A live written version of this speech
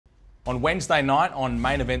On Wednesday night on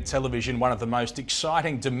main event television, one of the most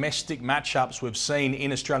exciting domestic matchups we've seen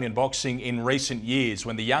in Australian boxing in recent years,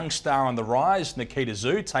 when the young star on the rise, Nikita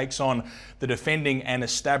Tszyu, takes on the defending and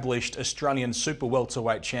established Australian Super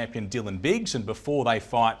Welterweight champion Dylan Biggs. And before they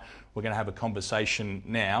fight, we're going to have a conversation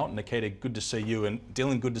now. Nikita, good to see you, and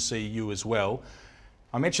Dylan, good to see you as well.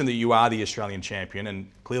 I mentioned that you are the Australian champion,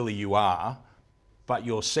 and clearly you are, but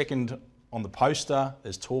you're second on the poster.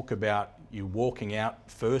 There's talk about you walking out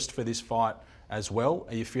first for this fight as well.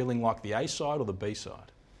 Are you feeling like the A side or the B side?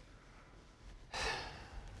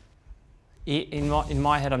 In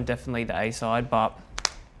my head, I'm definitely the A side, but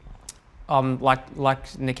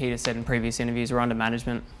like Nikita said in previous interviews, we're under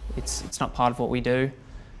management. It's not part of what we do.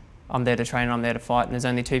 I'm there to train, I'm there to fight, and there's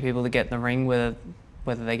only two people that get in the ring. Whether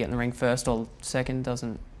they get in the ring first or second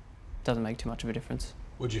doesn't make too much of a difference.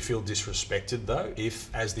 Would you feel disrespected though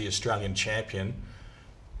if, as the Australian champion,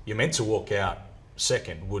 you're meant to walk out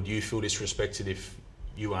second? Would you feel disrespected if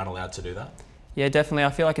you aren't allowed to do that? Yeah, definitely. I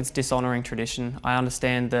feel like it's dishonouring tradition. I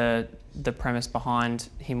understand the premise behind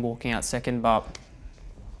him walking out second, but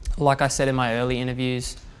like I said in my early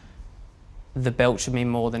interviews, the belt should mean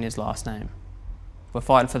more than his last name. We're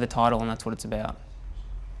fighting for the title, and that's what it's about.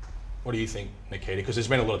 What do you think, Nikita? Because there's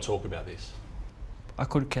been a lot of talk about this. I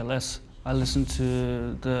couldn't care less. I listen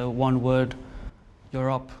to the one word, "You're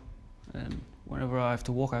up," and whenever I have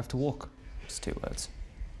to walk, I have to walk. It's 2 words.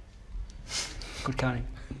 Good counting.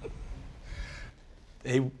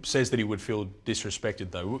 He says that he would feel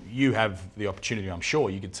disrespected though. You have the opportunity, I'm sure,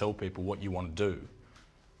 you could tell people what you want to do.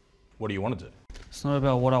 What do you want to do? It's not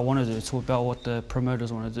about what I want to do, it's about what the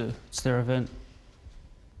promoters want to do. It's their event.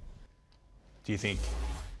 Do you think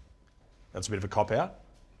that's a bit of a cop-out?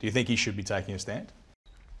 Do you think he should be taking a stand?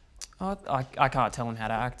 I can't tell him how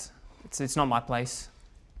to act. It's not my place.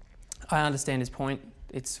 I understand his point.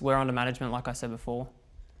 We're under management, like I said before,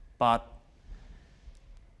 but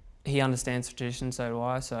he understands tradition, so do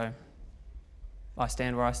I. So I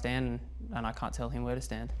stand where I stand, and I can't tell him where to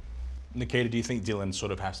stand. Nikita, do you think Dylan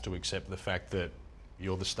sort of has to accept the fact that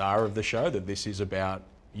you're the star of the show, that this is about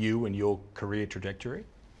you and your career trajectory?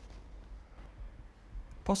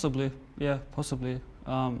 Possibly, yeah, possibly.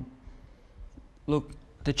 Look,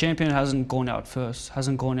 the champion hasn't gone out first,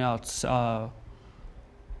 hasn't gone out first,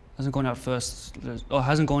 or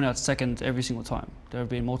hasn't gone out second every single time. There have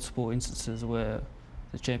been multiple instances where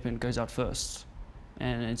the champion goes out first,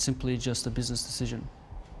 and it's simply just a business decision.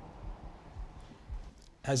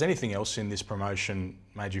 Has anything else in this promotion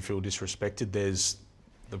made you feel disrespected? There's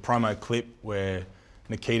the promo clip where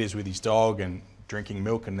Nikita's with his dog and drinking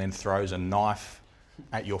milk and then throws a knife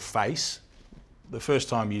at your face. The first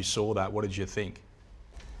time you saw that, what did you think?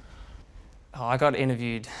 Oh, I got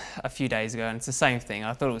interviewed a few days ago, and it's the same thing.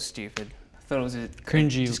 I thought it was stupid. I thought it was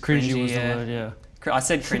cringy. Cringy was yeah. The word, yeah. I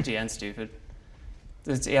said cringy and stupid.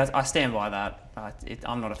 I stand by that.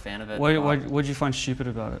 I'm not a fan of it. What did you find stupid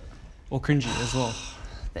about it? Or cringy as well?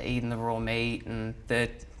 The eating the raw meat and the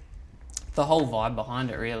whole vibe behind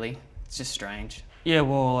it, really. It's just strange. Yeah,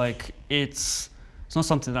 well, like, it's not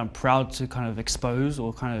something that I'm proud to kind of expose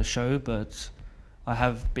or kind of show, but I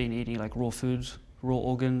have been eating like raw foods, raw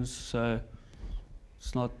organs, so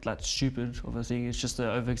it's not that stupid of a thing. It's just an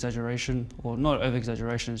over-exaggeration, or not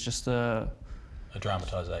over-exaggeration, it's just a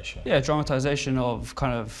dramatisation. Yeah, dramatization of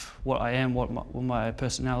kind of what I am, what my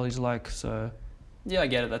personality's like, so. Yeah, I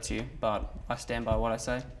get it, that's you, but I stand by what I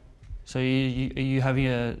say. So are you having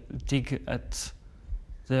a dig at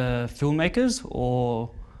the filmmakers or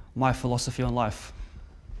my philosophy on life?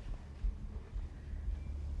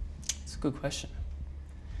 It's a good question.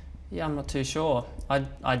 Yeah, I'm not too sure.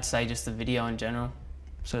 I'd say just the video in general.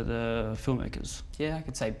 So the filmmakers? Yeah, I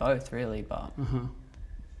could say both really, but...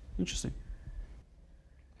 Interesting.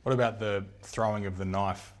 What about the throwing of the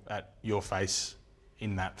knife at your face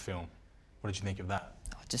in that film? What did you think of that?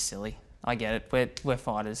 Oh, just silly. I get it. We're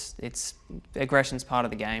fighters. Aggression's part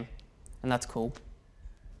of the game, and that's cool.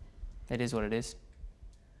 It is what it is.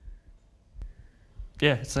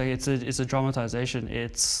 Yeah, it's a dramatization.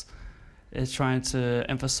 It's trying to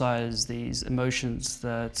emphasize these emotions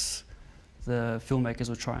that the filmmakers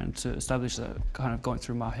were trying to establish, that kind of going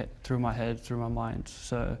through my head, through my mind.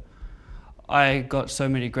 So I got so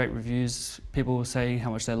many great reviews. People were saying how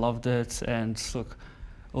much they loved it, and look,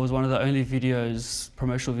 it was one of the only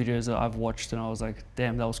promotional videos that I've watched, and I was like,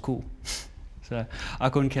 damn, that was cool. So I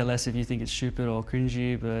couldn't care less if you think it's stupid or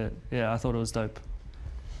cringy, but yeah, I thought it was dope.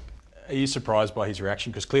 Are you surprised by his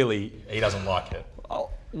reaction? Because clearly he doesn't like it.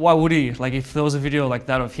 Why would he? Like, if there was a video like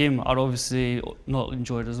that of him, I'd obviously not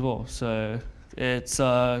enjoy it as well. So it's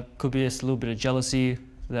could be a little bit of jealousy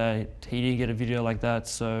that he didn't get a video like that,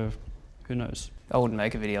 so who knows. I wouldn't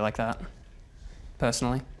make a video like that,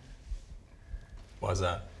 personally. Why is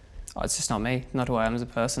that? Oh, it's just not me, not who I am as a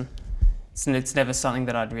person. It's never something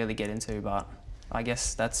that I'd really get into, but I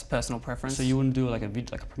guess that's personal preference. So you wouldn't do like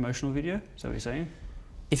a promotional video? Is that what you're saying?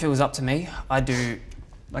 If it was up to me, I'd do...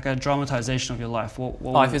 Like a dramatization of your life.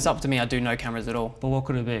 What if it's up to me, I'd do no cameras at all. But what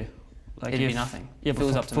could it be? Like It'd be nothing. Yeah, if it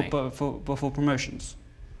was up to me. But for promotions,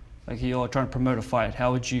 like you're trying to promote a fight,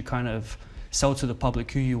 how would you kind of sell to the public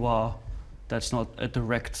who you are? That's not a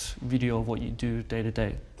direct video of what you do day to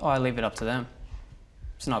day. Oh, I leave it up to them.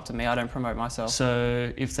 It's not up to me. I don't promote myself.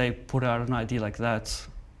 So if they put out an idea like that,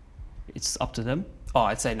 it's up to them. Oh,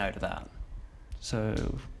 I'd say no to that. So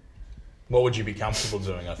what would you be comfortable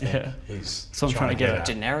doing? I think yeah. he's So I'm trying to get at.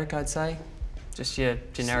 Generic, I'd say. Just your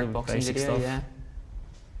generic Some boxing basic video, stuff. yeah.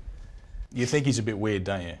 You think he's a bit weird,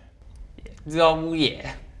 don't you? Oh,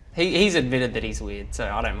 yeah. He's admitted that he's weird, so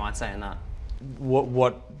I don't mind saying that.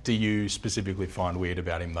 What do you specifically find weird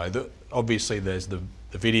about him, though? Obviously, there's the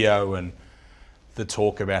video and the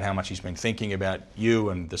talk about how much he's been thinking about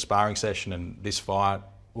you and the sparring session and this fight.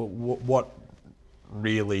 What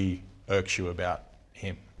really irks you about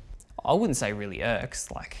him? I wouldn't say really irks.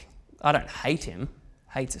 Like, I don't hate him.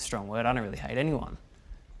 Hate's a strong word. I don't really hate anyone.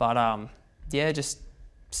 But yeah, just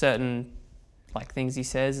certain like things he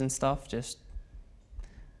says and stuff. Just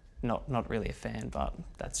not really a fan. But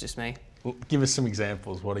that's just me. Well, give us some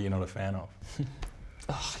examples. What are you not a fan of?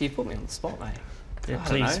 Oh, you put me on the spot, mate. Yeah, I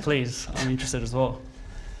don't know. please. I'm interested as well.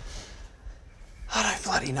 I don't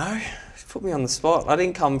bloody know. You put me on the spot. I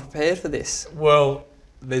didn't come prepared for this. Well,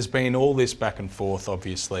 there's been all this back and forth,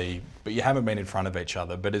 obviously, but you haven't been in front of each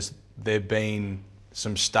other. But has there been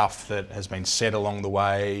some stuff that has been said along the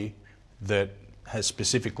way that has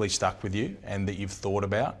specifically stuck with you and that you've thought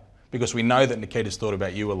about? Because we know that Nikita's thought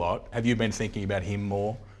about you a lot. Have you been thinking about him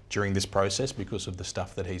more during this process because of the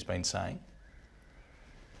stuff that he's been saying?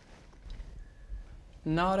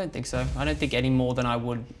 No, I don't think so. I don't think any more than I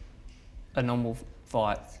would a normal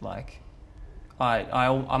fight. Like,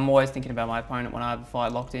 I'm always thinking about my opponent when I have a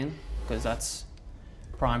fight locked in, because that's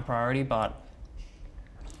prime priority, but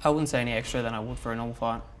I wouldn't say any extra than I would for a normal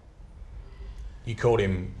fight. You called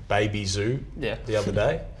him Baby Tszyu the other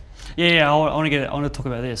day. Yeah, I want to talk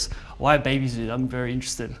about this. Why Baby Tszyu? I'm very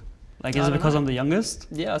interested. Like, is it because I'm the youngest?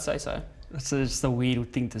 Yeah, I'd say so. That's just a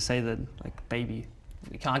weird thing to say then, like baby.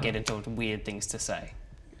 We can't get into weird things to say.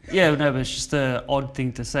 Yeah, no, but it's just an odd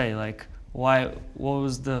thing to say. Like, why? What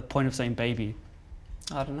was the point of saying baby?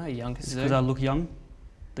 I don't know, youngest. Because I look young,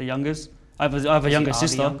 the youngest. I have a younger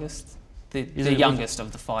sister. The youngest, the youngest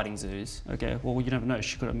of the fighting Tszyus. Okay, well you never know.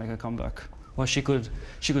 She could make a comeback. Well, she could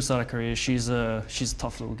start a career. She's a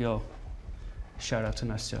tough little girl. Shout out to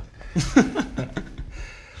Nastya.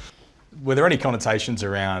 Were there any connotations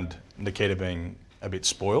around Nikita being a bit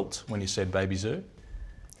spoilt when you said Baby Tszyu?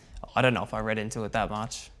 I don't know if I read into it that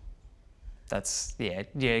much. That's,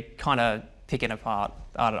 yeah, kind of picking apart.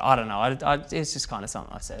 I don't know. It's just kind of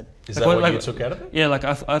something I said. Is that what you took out of it? Yeah, like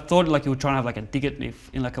I thought like you were trying to have like a dig at me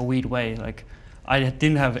in like a weird way. Like I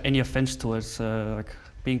didn't have any offense to it. Like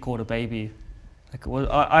being called a baby. Like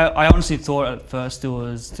I honestly thought at first it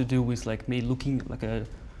was to do with like me looking like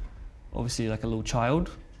obviously like a little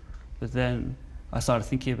child. But then I started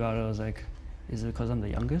thinking about it. I was like, is it because I'm the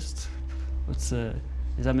youngest?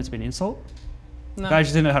 Is that meant to be an insult? No. I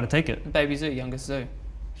just didn't know how to take it. Baby Tszyu, youngest Tszyu.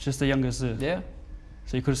 It's just the youngest Tszyu. Yeah.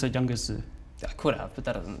 So you could have said youngest Tszyu. I could have, but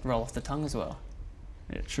that doesn't roll off the tongue as well.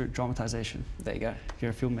 Yeah, true. Dramatization. There you go.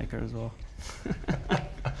 You're a filmmaker as well.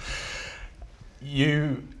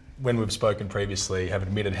 You, when we've spoken previously, have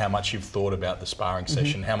admitted how much you've thought about the sparring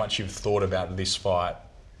session, how much you've thought about this fight.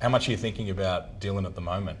 How much are you thinking about Dylan at the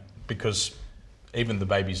moment? Because even the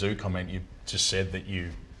Baby Tszyu comment, you just said that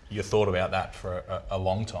you thought about that for a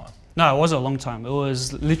long time. No, it wasn't a long time. It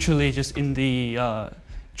was literally just in the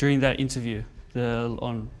during that interview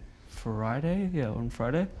on Friday. Yeah, on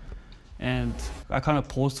Friday, and I kind of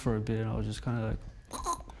paused for a bit, and I was just kind of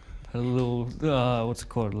like a little what's it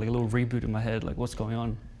called? Like a little reboot in my head, like what's going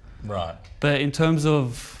on. Right. But in terms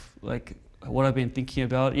of like what I've been thinking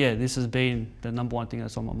about, yeah, this has been the number one thing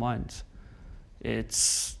that's on my mind.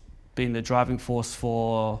 It's been the driving force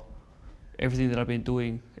for everything that I've been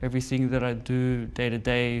doing, everything that I do day to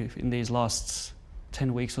day in these last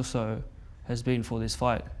 10 weeks or so has been for this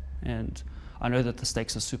fight. And I know that the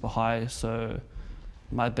stakes are super high, so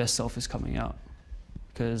my best self is coming out.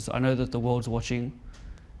 Because I know that the world's watching.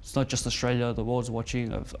 It's not just Australia, the world's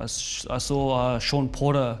watching. I saw Sean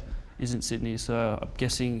Porter is in Sydney, so I'm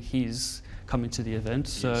guessing he's coming to the event.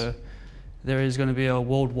 Yes. So there is going to be a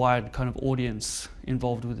worldwide kind of audience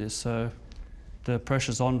involved with this. So the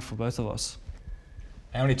pressure's on for both of us.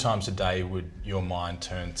 How many times a day would your mind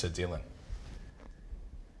turn to Dylan?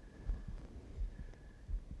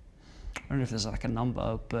 I don't know if there's like a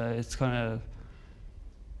number, but it's kind of,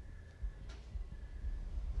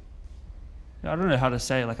 I don't know how to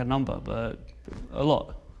say like a number, but a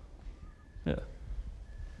lot. Yeah.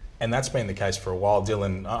 And that's been the case for a while,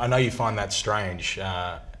 Dylan. I know you find that strange,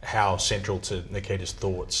 how central to Nikita's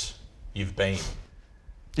thoughts you've been.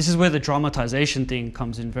 This is where the dramatization thing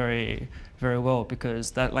comes in very, very well,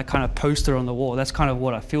 because that like kind of poster on the wall, that's kind of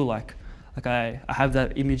what I feel like. Like I have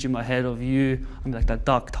that image in my head of you, I'm like that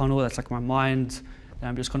dark tunnel, that's like my mind, and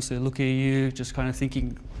I'm just constantly looking at you, just kind of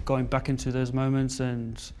thinking, going back into those moments,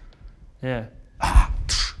 and yeah,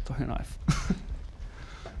 throwing a knife.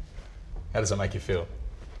 How does that make you feel?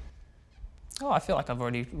 Oh, I feel like I've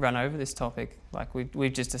already run over this topic. Like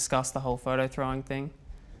we've just discussed the whole photo throwing thing.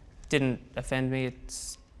 Didn't offend me.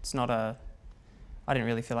 It's not a. I didn't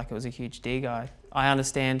really feel like it was a huge dig. I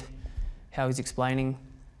understand how he's explaining.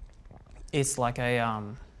 It's like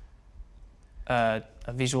a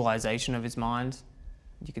visualization of his mind,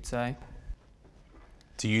 you could say.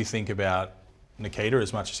 Do you think about Nikita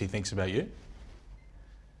as much as he thinks about you?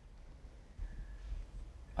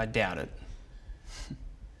 I doubt it.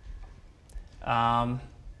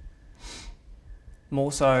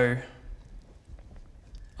 More so,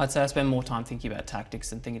 I'd say I spend more time thinking about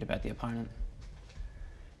tactics than thinking about the opponent.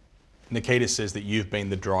 Nikita says that you've been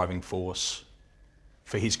the driving force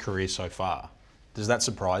for his career so far. Does that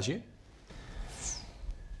surprise you?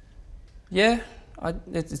 Yeah,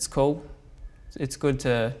 it's cool. It's good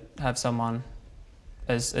to have someone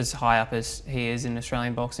as high up as he is in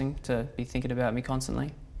Australian boxing to be thinking about me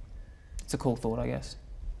constantly. It's a cool thought, I guess.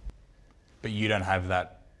 But you don't have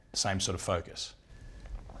that same sort of focus?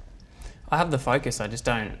 I have the focus, I just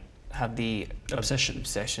don't have the Obsession.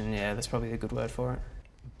 Obsession, yeah, that's probably a good word for it.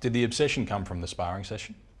 Did the obsession come from the sparring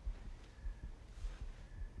session?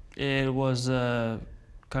 It was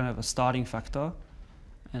kind of a starting factor,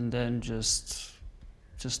 and then just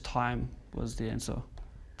time was the answer.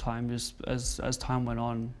 Time, just as time went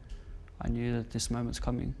on, I knew that this moment's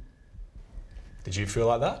coming. Did you feel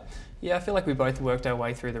like that? Yeah, I feel like we both worked our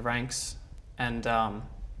way through the ranks, and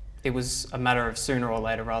it was a matter of sooner or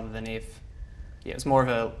later rather than if. Yeah, it was more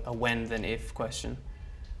of a when than if question.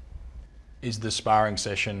 Is the sparring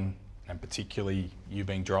session, and particularly you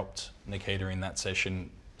being dropped, Nikita, in that session,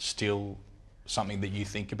 still something that you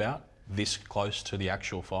think about this close to the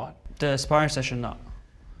actual fight? The sparring session, no,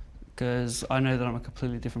 because I know that I'm a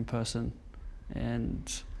completely different person,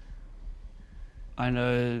 and I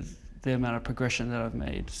know the amount of progression that I've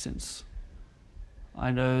made since. I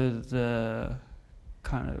know the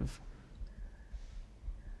kind of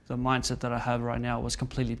the mindset that I have right now was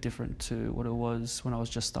completely different to what it was when I was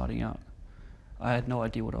just starting out. I had no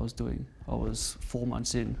idea what I was doing. I was 4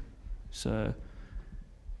 months in, so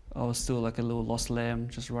I was still like a little lost lamb,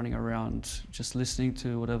 just running around, just listening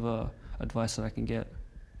to whatever advice that I can get.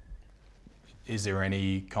 Is there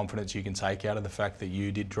any confidence you can take out of the fact that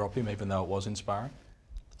you did drop him, even though it was inspiring?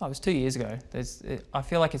 Oh, it was 2 years ago. I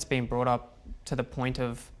feel like it's been brought up to the point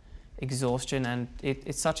of exhaustion, and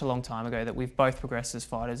it's such a long time ago that we've both progressed as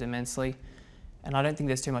fighters immensely, and I don't think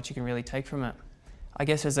there's too much you can really take from it. I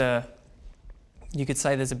guess you could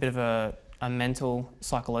say there's a bit of a mental,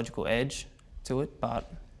 psychological edge to it,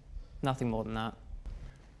 but nothing more than that.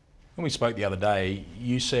 When we spoke the other day,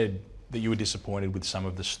 you said that you were disappointed with some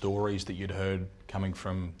of the stories that you'd heard coming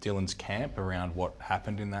from Dylan's camp around what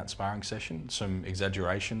happened in that sparring session, some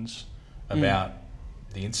exaggerations about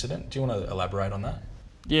the incident. Do you want to elaborate on that?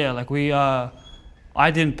 Yeah, like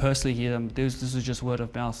I didn't personally hear them. This was just word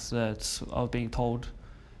of mouth that I was being told.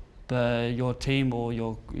 But your team or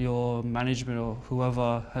your management or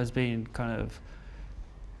whoever has been kind of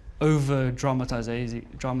over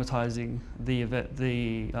dramatizing the event,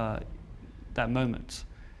 that moment,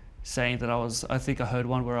 saying that I think I heard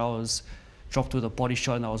one where I was dropped with a body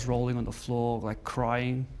shot and I was rolling on the floor, like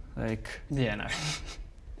crying, like. Yeah, no.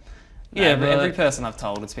 Yeah, but every person I've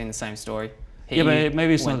told, it's been the same story. Yeah, but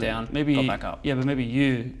maybe it's went not down, maybe got back up. Yeah, but maybe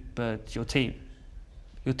you, but your team,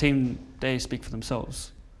 they speak for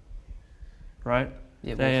themselves, right?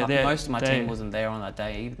 Yeah, well, most of my team wasn't there on that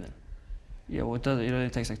day either. Yeah, well, it only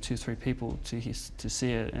takes like 2-3 people to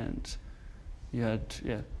see it, and you had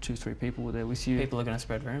 2-3 people were there with you. People are going to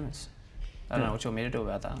spread rumours. I don't know what you want me to do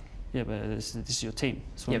about that. Yeah, but this is your team.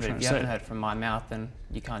 That's what Yeah, I'm but trying if to you say. haven't heard from my mouth, then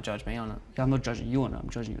you can't judge me on it. Yeah, I'm not judging you on it. I'm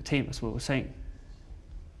judging your team. That's what we're saying.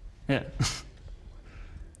 Yeah.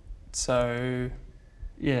 So.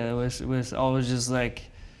 Yeah, I was just like,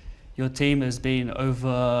 your team has been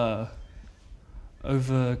over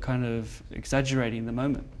kind of exaggerating the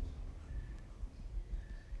moment.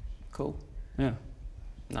 Cool. Yeah.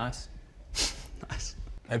 Nice. Nice.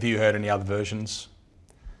 Have you heard any other versions?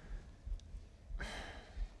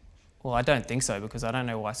 Well, I don't think so, because I don't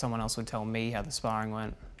know why someone else would tell me how the sparring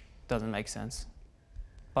went. Doesn't make sense.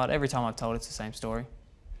 But every time I've told, it's the same story.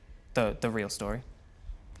 The real story.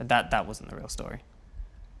 That wasn't the real story.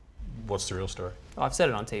 What's the real story? I've said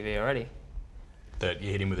it on TV already. That you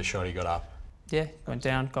hit him with a shot, he got up. Yeah, went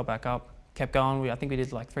down, got back up, kept going. I think we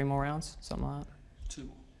did like 3 more rounds, something like that. 2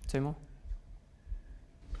 more. 2 more.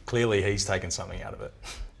 Clearly he's taken something out of it.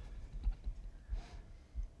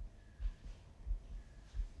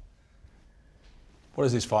 What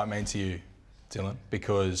does this fight mean to you, Dylan?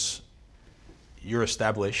 Because you're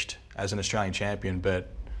established as an Australian champion, but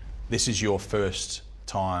this is your first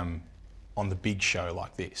time on the big show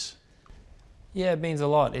like this. Yeah, it means a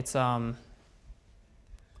lot. It's I've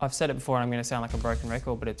said it before, and I'm going to sound like a broken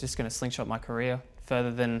record, but it's just going to slingshot my career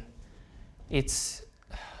further than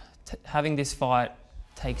having this fight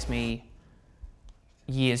takes me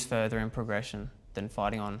years further in progression than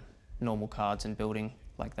fighting on normal cards and building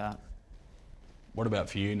like that. What about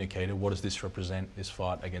for you, Nikita? What does this represent, this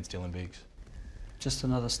fight against Dylan Biggs? Just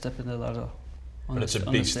another step in the ladder. But it's a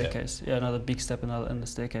big step. Yeah, another big step in the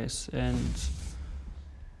staircase. And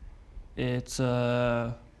it's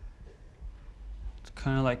kind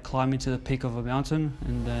of like climbing to the peak of a mountain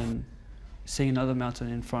and then seeing another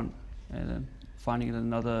mountain in front and then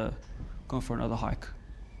going for another hike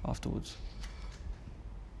afterwards.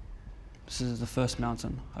 This is the first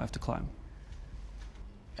mountain I have to climb.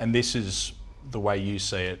 And this is, the way you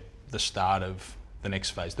see it, the start of the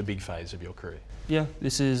next phase, the big phase of your career. Yeah,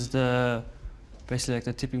 this is basically like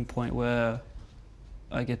the tipping point where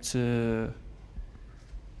I get to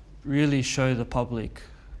really show the public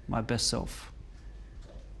my best self.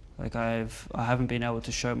 Like I haven't been able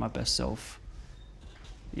to show my best self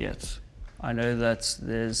yet. I know that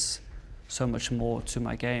there's so much more to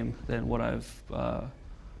my game than what I've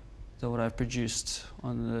produced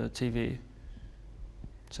on the TV.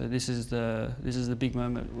 So this is the big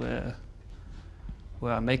moment where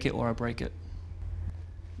I make it or I break it.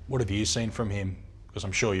 What have you seen from him? Because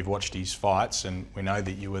I'm sure you've watched his fights, and we know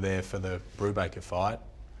that you were there for the Brubaker fight.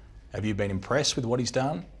 Have you been impressed with what he's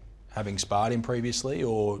done, having sparred him previously,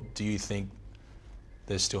 or do you think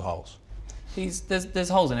there's still holes? There's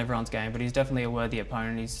holes in everyone's game, but he's definitely a worthy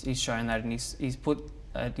opponent. He's shown that, and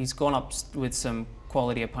he's gone up with some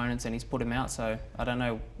quality opponents and he's put him out. So I don't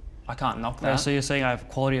know. I can't knock that. So you're saying I have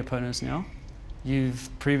quality opponents now? You've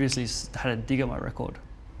previously had a dig at my record.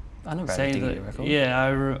 I never had a dig at your record. Yeah,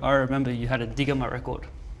 I remember you had a dig at my record.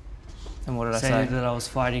 And what did I say? Saying that I was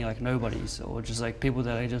fighting like nobodies, or just like people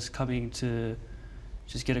that are just coming to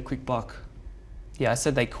just get a quick buck. Yeah, I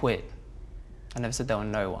said they quit. I never said they were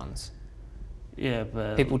no ones. Yeah,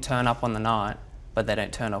 but people turn up on the night, but they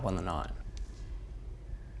don't turn up on the night.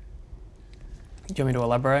 Do you want me to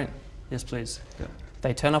elaborate? Yes, please. Yeah.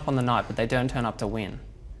 They turn up on the night, but they don't turn up to win.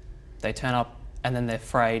 They turn up and then they're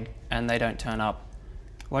afraid and they don't turn up.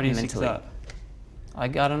 Why do you mentally. think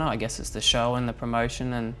that? I don't know. I guess it's the show and the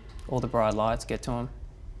promotion and all the bright lights get to them.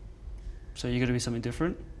 So you're going to be something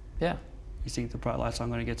different? Yeah. You think the bright lights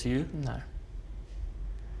aren't going to get to you? No.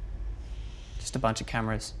 Just a bunch of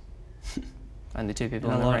cameras. Only 2 people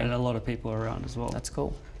in the ring. And a lot of people around as well. That's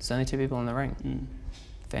cool. There's only 2 people in the ring. Mm.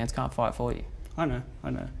 Fans can't fight for you. I know.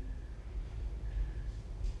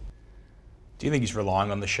 Do you think he's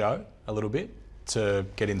relying on the show a little bit to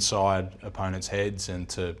get inside opponents' heads and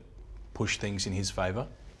to push things in his favour?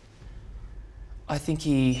 I think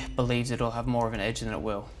he believes it'll have more of an edge than it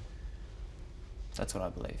will. That's what I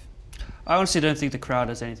believe. I honestly don't think the crowd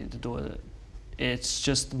has anything to do with it. It's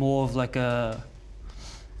just more of like a...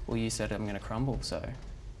 Well, you said I'm going to crumble, so...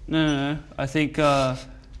 No. I think the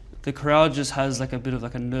crowd just has like a bit of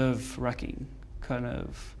like a nerve-wracking kind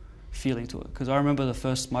of feeling to it. Because I remember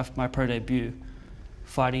my pro debut,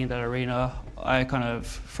 fighting in that arena, I kind of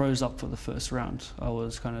froze up for the first round. I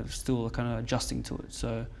was still adjusting to it.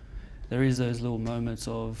 So there is those little moments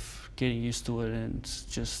of getting used to it and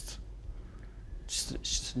just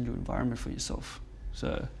a new environment for yourself.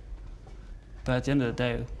 So, but at the end of the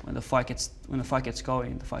day, when the fight gets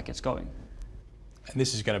going, the fight gets going. And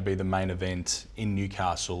this is going to be the main event in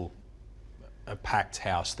Newcastle, a packed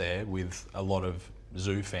house there with a lot of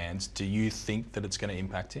Tszyu fans. Do you think that it's going to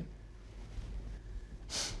impact him?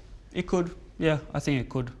 It could, yeah, I think it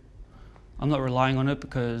could. I'm not relying on it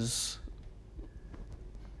because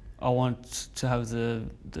I want to have the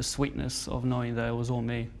sweetness of knowing that it was all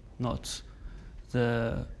me, not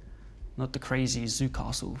the crazy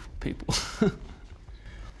Newcastle people.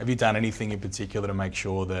 Have you done anything in particular to make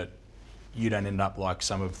sure that you don't end up like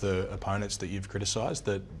some of the opponents that you've criticised,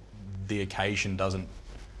 that the occasion doesn't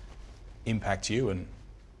impact you and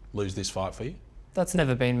lose this fight for you? That's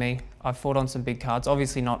never been me. I've fought on some big cards,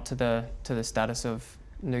 obviously not to the status of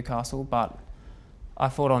Newcastle, but I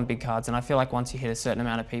fought on big cards, and I feel like once you hit a certain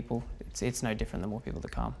amount of people, it's no different the more people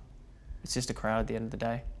that come. It's just a crowd at the end of the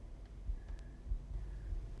day.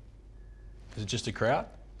 Is it just a crowd?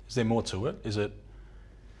 Is there more to it? Do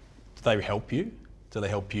they help you? Do they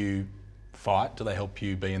help you fight? Do they help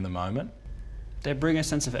you be in the moment? They bring a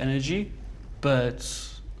sense of energy, but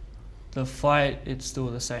the fight, it's still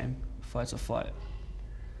the same. Fight's a fight.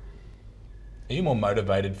 Are you more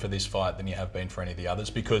motivated for this fight than you have been for any of the others?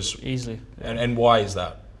 Because Easily. Yeah. And why is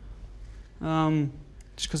that?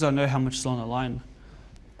 Just because I know how much is on the line.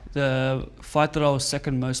 The fight that I was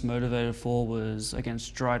second most motivated for was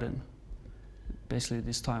against Dryden, basically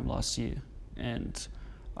this time last year. And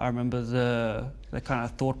I remember the kind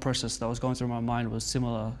of thought process that was going through my mind was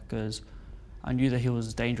similar, because I knew that he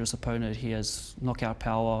was a dangerous opponent. He has knockout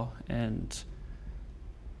power, and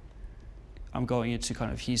I'm going into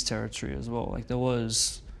kind of his territory as well. Like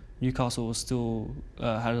Newcastle was still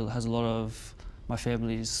has a lot of my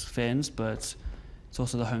family's fans, but it's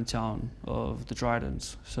also the hometown of the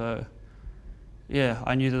Drydens. So yeah,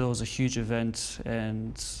 I knew that it was a huge event,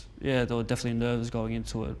 and yeah, there were definitely nerves going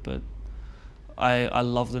into it, but I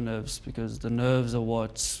love the nerves, because the nerves are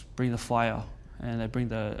what bring the fire, and they bring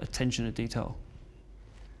the attention to detail.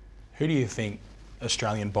 Who do you think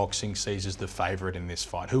Australian boxing sees as the favourite in this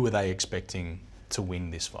fight? Who are they expecting to win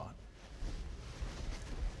this fight?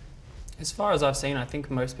 As far as I've seen, I think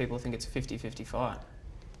most people think it's a 50-50 fight,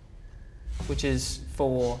 which is,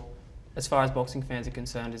 as far as boxing fans are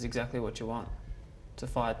concerned, is exactly what you want. It's a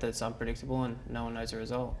fight that's unpredictable and no one knows the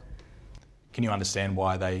result. Can you understand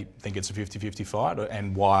why they think it's a 50-50 fight,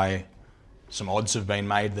 and why some odds have been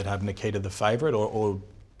made that have Nikita the favourite, or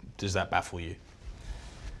does that baffle you?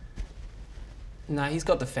 No, he's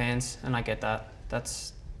got the fans, and I get that.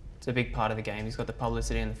 It's a big part of the game. He's got the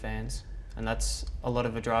publicity and the fans, and that's a lot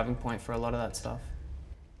of a driving point for a lot of that stuff.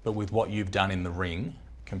 But with what you've done in the ring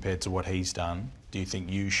compared to what he's done, do you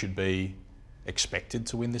think you should be expected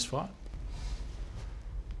to win this fight?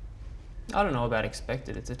 I don't know about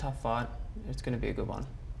expected. It's a tough fight. It's going to be a good one.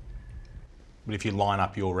 But if you line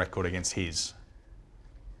up your record against his,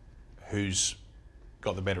 who's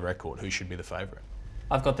got the better record? Who should be the favourite?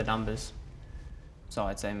 I've got the numbers, so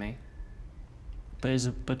I'd say me. But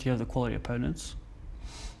do you have the quality opponents?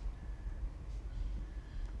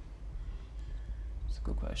 It's a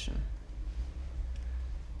good question.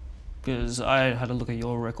 Because I had a look at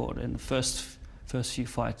your record, in the first few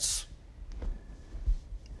fights,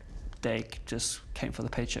 they just came for the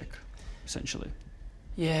paycheck, essentially.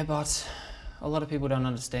 Yeah, but a lot of people don't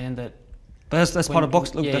understand that. But that's part of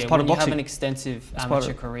boxing. Look, that's part of boxing. When you have an extensive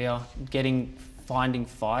amateur career, finding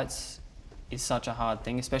fights is such a hard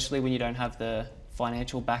thing, especially when you don't have the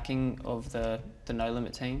financial backing of the No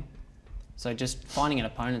Limit team. So just finding an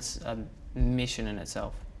opponent's a mission in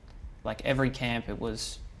itself. Like every camp, it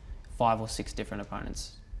was 5 or 6 different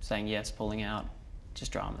opponents saying yes, pulling out,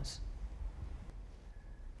 just dramas.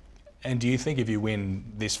 And do you think if you win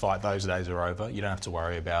this fight, those days are over? You don't have to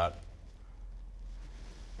worry about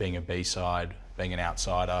being a B-side, being an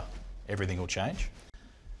outsider. Everything will change?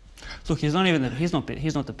 Look, he's not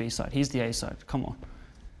the B-side. He's the A-side. Come on.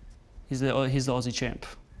 He's the Aussie champ.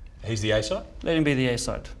 He's the A-side? Let him be the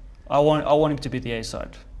A-side. I want him to be the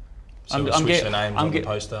A-side. So we'll switch the names on the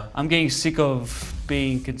poster? I'm getting sick of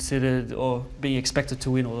being considered or being expected to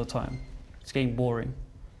win all the time. It's getting boring.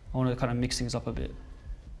 I want to kind of mix things up a bit.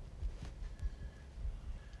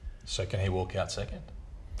 So can he walk out second?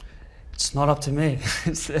 It's not up to me.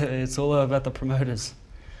 It's all about the promoters.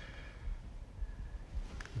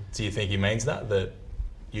 Do you think he means that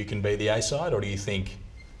you can be the A-side, or do you think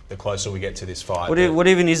the closer we get to this fight... What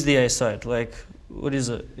even is the A-side? Like, what is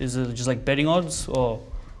it? Is it just like betting odds, or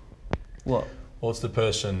what? Well, it's the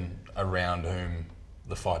person around whom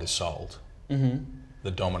the fight is sold. Mm-hmm.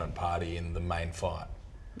 The dominant party in the main fight.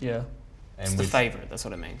 Yeah. And it's the favourite, that's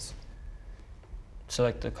what it means. So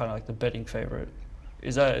like the kind of like the betting favourite.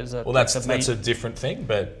 Is that well, that's a different thing,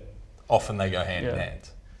 but often they go hand in hand.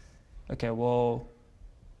 Okay, well,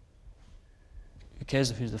 who cares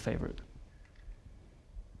if who's the favourite?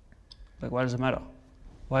 Like, why does it matter?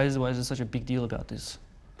 Why is there such a big deal about this?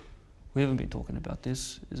 We haven't been talking about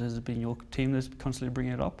this. Has it been your team that's constantly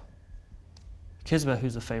bringing it up? Who cares about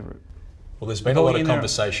who's the favourite? Well, there's been a lot of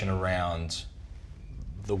conversation around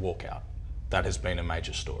the walkout. That has been a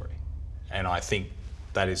major story. And I think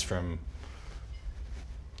that is from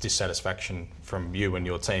dissatisfaction from you and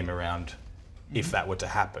your team around if that were to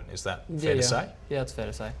happen. Is that fair to say? Yeah, it's fair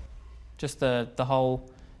to say. Just the whole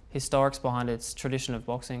historics behind its tradition of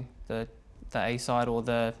boxing. The A side or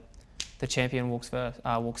the champion walks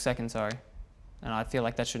second, sorry. And I feel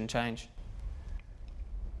like that shouldn't change.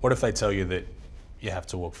 What if they tell you that you have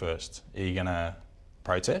to walk first? Are you gonna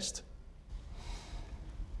protest?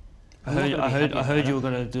 I heard you were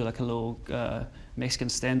gonna do like a little Mexican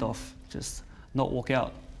standoff, just not walk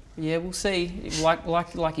out. Yeah, we'll see.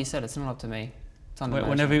 Like you said, it's not up to me. It's under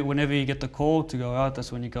management. Whenever you get the call to go out,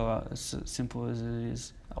 that's when you go out. It's as simple as it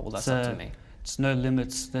is. Oh, well, that's up to me. It's no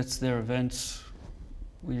limits. That's their event.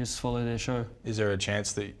 We just follow their show. Is there a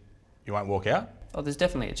chance that you won't walk out? Oh, there's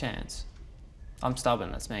definitely a chance. I'm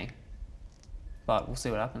stubborn, that's me. But we'll see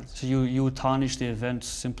what happens. So you would tarnish the event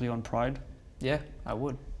simply on pride? Yeah, I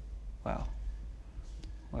would. Wow.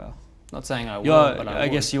 Not saying I would, but I would. I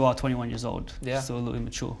guess you are 21 years old. Yeah. Still a little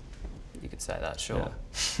immature. You could say that, sure.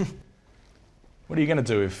 Yeah. What are you going to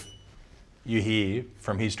do if you hear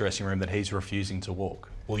from his dressing room that he's refusing to walk?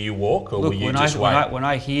 Will you walk, or will you just wait? When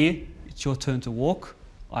I hear it's your turn to walk,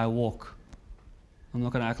 I walk. I'm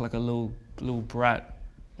not going to act like a little brat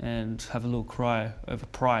and have a little cry over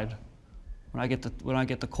pride. When I get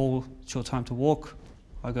the call, it's your time to walk,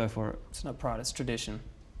 I go for it. It's not pride, it's tradition.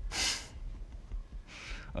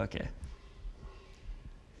 Okay.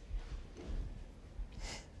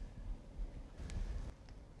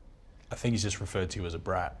 I think he's just referred to you as a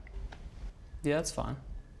brat. Yeah, that's fine.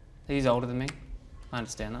 He's older than me. I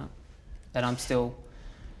understand that. And I'm still,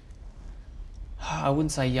 I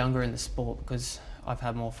wouldn't say younger in the sport because I've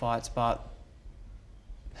had more fights, but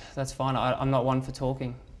that's fine. I'm not one for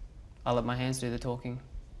talking. I let my hands do the talking,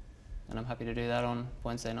 and I'm happy to do that on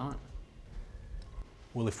Wednesday night.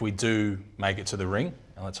 Well, if we do make it to the ring,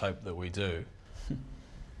 and let's hope that we do,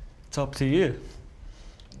 it's up to you.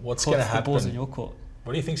 What's going to happen? The ball's in your court.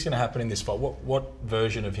 What do you think is going to happen in this fight? What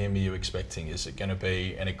version of him are you expecting? Is it going to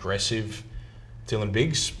be an aggressive Dylan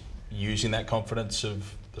Biggs using that confidence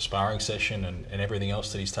of the sparring session and everything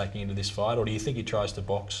else that he's taking into this fight, or do you think he tries to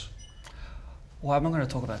box? Well, I'm not going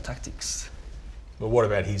to talk about tactics. But what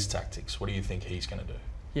about his tactics? What do you think he's going to do?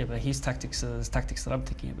 Yeah, but his tactics are tactics that I'm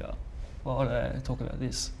thinking about. Why would I talk about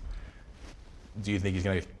this? Do you think he's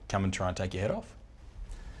going to come and try and take your head off?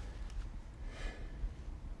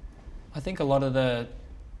 I think a lot of the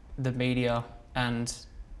media, and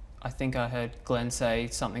I think I heard Glenn say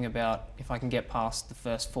something about if I can get past the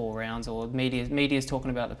first 4 rounds, or media's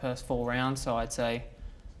talking about the first 4 rounds, so I'd say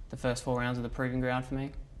the first 4 rounds are the proving ground for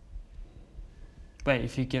me. Wait,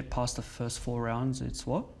 if you get past the first 4 rounds, it's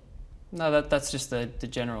what? No, that's just the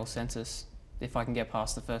general census. If I can get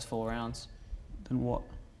past the first 4 rounds. Then what?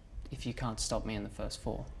 If you can't stop me in the first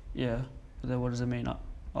 4. Yeah, but then what does it mean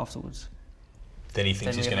afterwards? Then he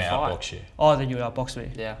thinks he's going to outbox you. Oh, then you outbox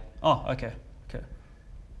me? Yeah. Oh, okay.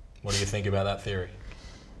 What do you think about that theory?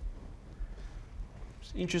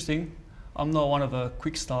 It's interesting. I'm not one of a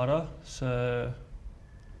quick starter, so...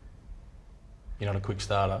 You're not a quick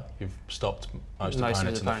starter. You've stopped most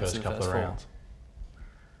opponents in the first couple of rounds.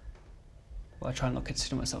 Well, I try not to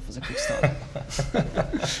consider myself as a quick starter.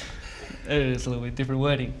 It's a little bit different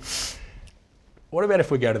wording. What about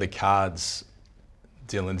if we go to the cards,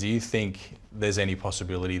 Dylan? Do you think there's any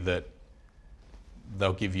possibility that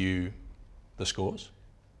they'll give you the scores?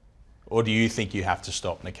 Or do you think you have to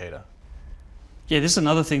stop Nikita? Yeah, this is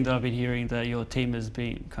another thing that I've been hearing, that your team has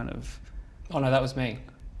been kind of... Oh no, that was me.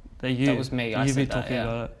 That was me. You've been talking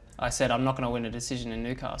about it. I said I'm not going to win a decision in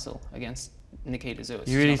Newcastle against Nikita Tszyu.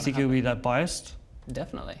 You really think you'll be that biased?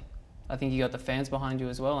 Definitely. I think you got the fans behind you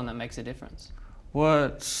as well, and that makes a difference.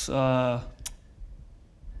 What? I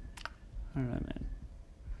don't know, man.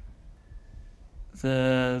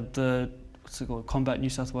 The what's it called? Combat New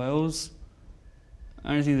South Wales.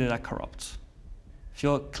 I don't think they're that corrupt. If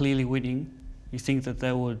you're clearly winning, you think that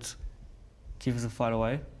they would give the fight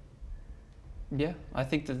away? Yeah, I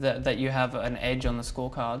think that you have an edge on the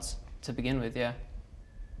scorecards to begin with, yeah.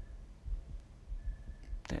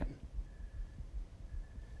 Damn.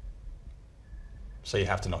 So you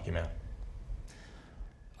have to knock him out?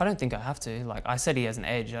 I don't think I have to. Like, I said he has an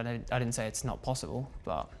edge. I didn't say it's not possible,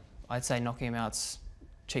 but I'd say knocking him out's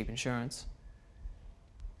cheap insurance.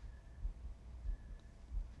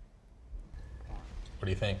 What do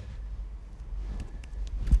you think?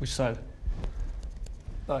 Which side?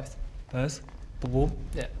 Both. Both? Boom?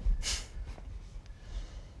 Yeah.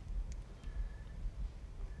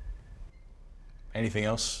 Anything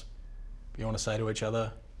else you want to say to each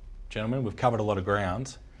other, gentlemen? We've covered a lot of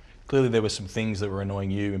ground. Clearly there were some things that were annoying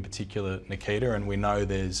you, in particular Nikita, and we know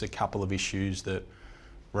there's a couple of issues that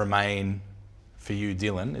remain for you,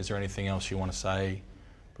 Dylan. Is there anything else you want to say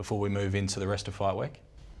before we move into the rest of fight week?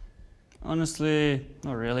 Honestly,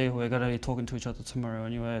 not really. We're going to be talking to each other tomorrow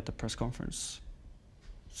anyway at the press conference.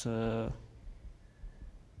 So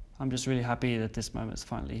I'm just really happy that this moment's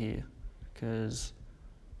finally here, because,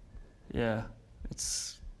 yeah,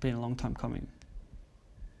 it's been a long time coming.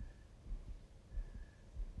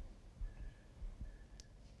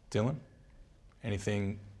 Dylan,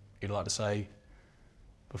 anything you'd like to say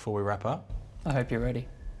before we wrap up? I hope you're ready.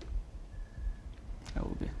 I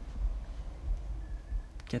will be.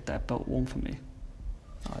 Get that belt warm for me.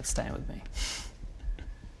 Oh, it's staying with me.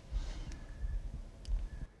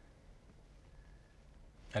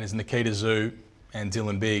 That is Nikita Tszyu and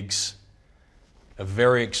Dylan Biggs. A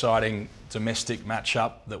very exciting domestic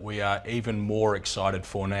matchup that we are even more excited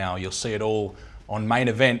for now. You'll see it all on Main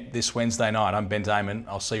Event this Wednesday night. I'm Ben Damon.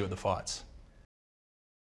 I'll see you at the fights.